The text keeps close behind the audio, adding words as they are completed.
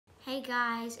Hey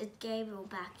guys, it's Gabriel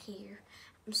back here.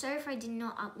 I'm sorry if I did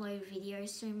not upload videos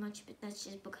so much, but that's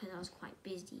just because I was quite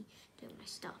busy doing my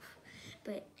stuff.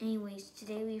 But anyways,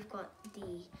 today we've got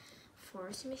the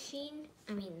forest machine,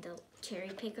 the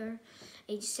cherry picker,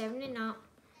 age 7 and up,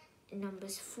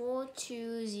 numbers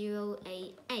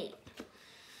 42088.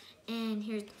 And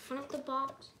here's the front of the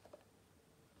box,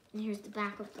 and here's the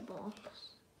back of the box.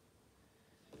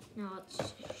 Now let's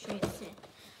show you the set.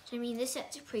 So this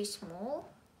set's pretty small,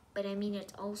 but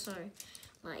it's also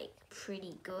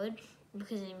pretty good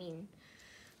because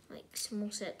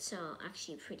small sets are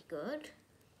actually pretty good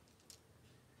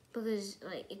because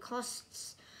it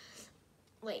costs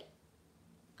a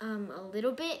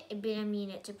little bit, but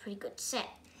it's a pretty good set.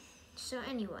 So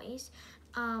anyways,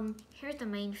 here's the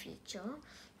main feature.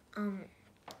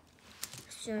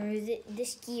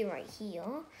 This gear right here,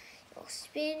 it'll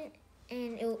spin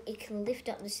and it can lift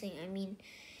up this thing.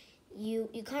 You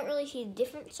can't really see the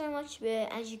difference so much,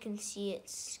 but as you can see,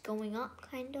 it's going up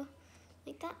kind of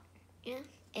like that, yeah.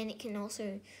 And it can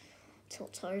also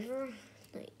tilt over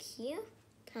like here,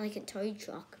 kind of like a tow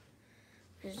truck,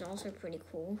 which is also pretty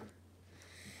cool.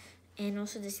 And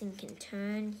also this thing can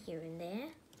turn here and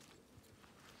there.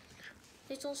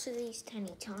 There's also these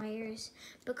tiny tires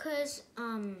because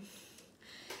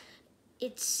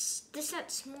it's this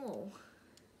that small,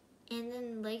 and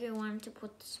then Lego wanted to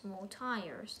put the small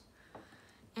tires.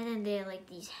 And then there are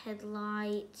these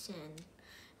headlights and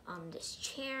this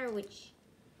chair, which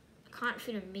I can't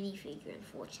fit a minifigure,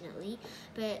 unfortunately.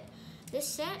 But this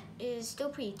set is still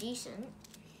pretty decent.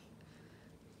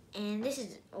 And this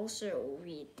is also a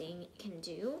weird thing it can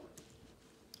do.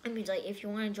 If you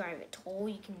want to drive it tall,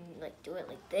 you can do it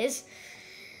like this.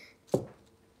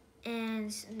 And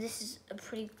this is a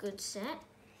pretty good set.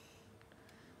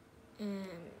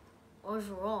 And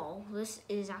overall, this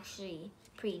is actually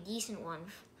a pretty decent one.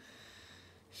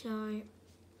 So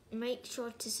make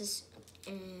sure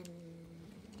and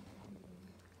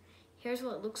here's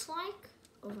what it looks like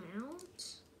around.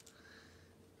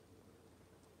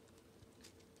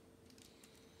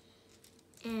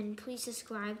 And please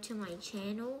subscribe to my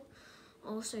channel.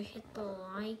 Also hit the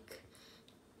like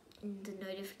and the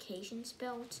notifications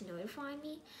bell to notify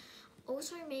me.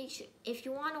 Also make sure, if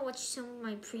you want to watch some of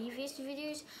my previous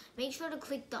videos, make sure to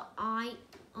click the I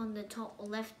on the top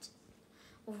left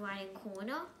or right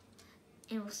corner.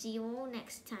 And we'll see you all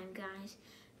next time, guys.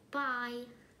 Bye.